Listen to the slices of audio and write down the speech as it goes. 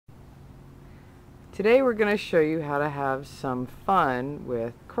Today we're going to show you how to have some fun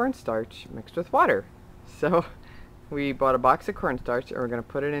with cornstarch mixed with water. So we bought a box of cornstarch and we're going to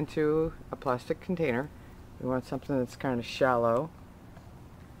put it into a plastic container. We want something that's kind of shallow.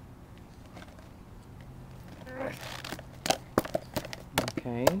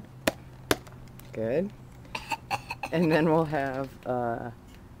 Okay, good. And then we'll have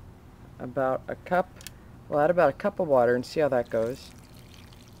about a cup, we'll add about a cup of water and see how that goes.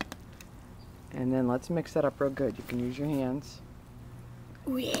 And then let's mix that up real good. You can use your hands.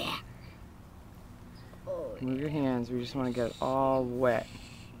 Oh yeah. Move your hands. We just want to get it all wet.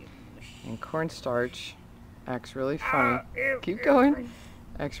 And cornstarch acts really funny. Keep going.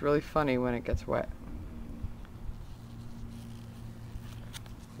 Acts really funny when it gets wet.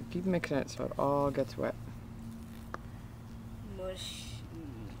 So keep mixing it so it all gets wet. Mush.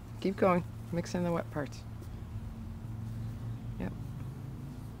 Keep going. Mix in the wet parts. Yep.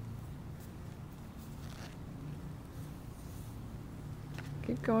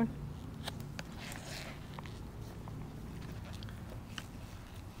 Keep going.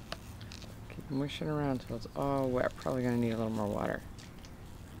 Keep mushing around until it's all wet. Probably going to need a little more water.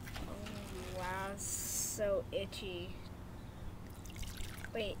 Oh, wow, it's so itchy.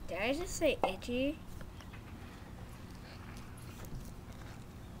 Wait, did I just say itchy?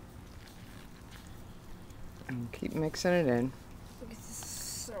 And keep mixing it in. Look, it's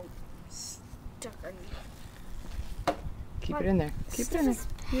so stuck on me. Keep What? it in there. Keep it in there. This is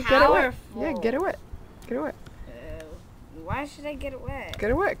You get it wet. powerful. Yeah, get it wet. Get it wet. Why should I get it wet?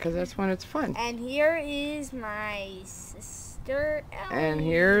 Get it wet, because that's when it's fun. And here is my sister Ellie. And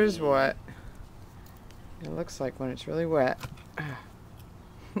here's what it looks like when it's really wet.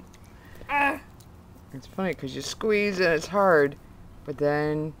 It's funny because you squeeze and it's hard, but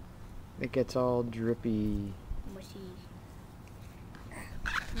then it gets all drippy. Mushy.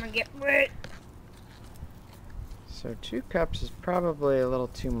 I'm gonna get wet. So 2 cups is probably a little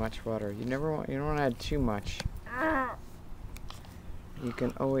too much water. You don't want to add too much. You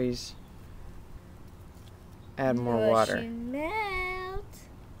can always add more water. Mushy melt.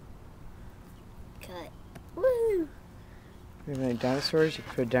 Cut. Woo! If you have any dinosaurs, you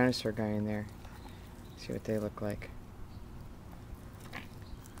can put a dinosaur guy in there. See what they look like.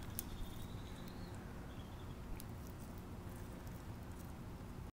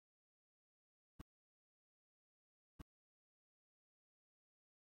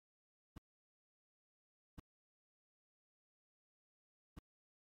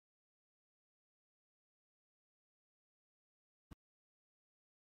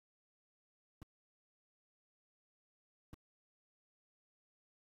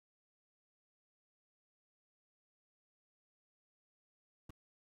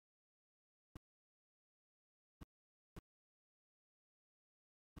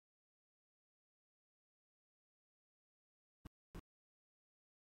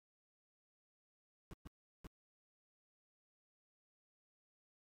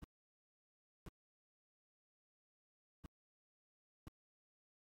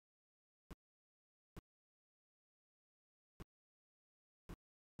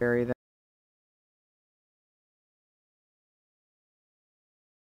 Bury them.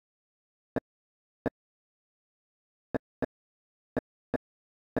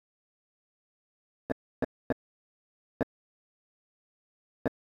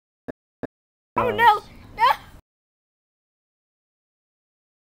 Oh no! No!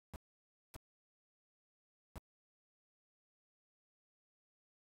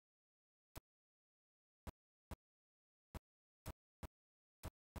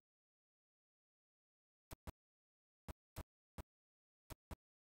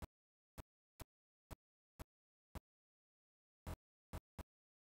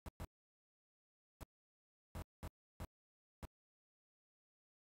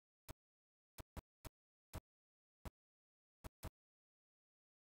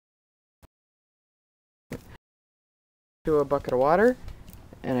 To a bucket of water,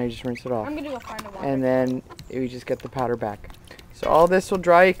 and I just rinse it off. I'm gonna go find a water. And then you just get the powder back. So all this will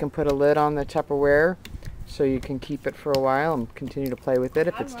dry. You can put a lid on the Tupperware so you can keep it for a while and continue to play with it.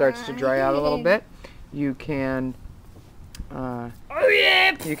 If it starts to dry out a little bit, you can Oh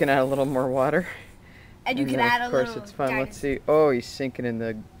yeah! you can add a little more water. And you can then, add a of little. course, it's fun. Let's see. Oh, he's sinking in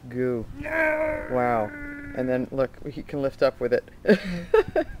the goo. Wow. And then look, he can lift up with it.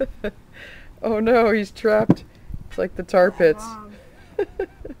 Oh no, he's trapped. It's like the tar pits.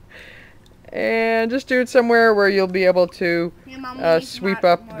 And just do it somewhere where you'll be able to sweep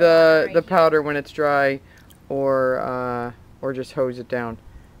up the powder when it's dry, or just hose it down.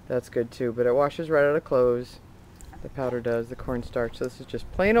 That's good too. But it washes right out of clothes. The powder does, the cornstarch. So this is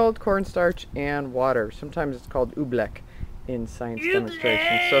just plain old cornstarch and water. Sometimes it's called Oobleck in science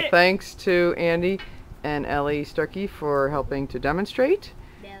demonstrations. So thanks to Andy and Ellie Starkey for helping to demonstrate.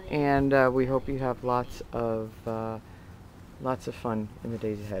 And we hope you have lots of fun in the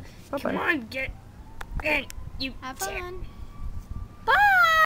days ahead. Bye-bye. Come on, get you. Have fun.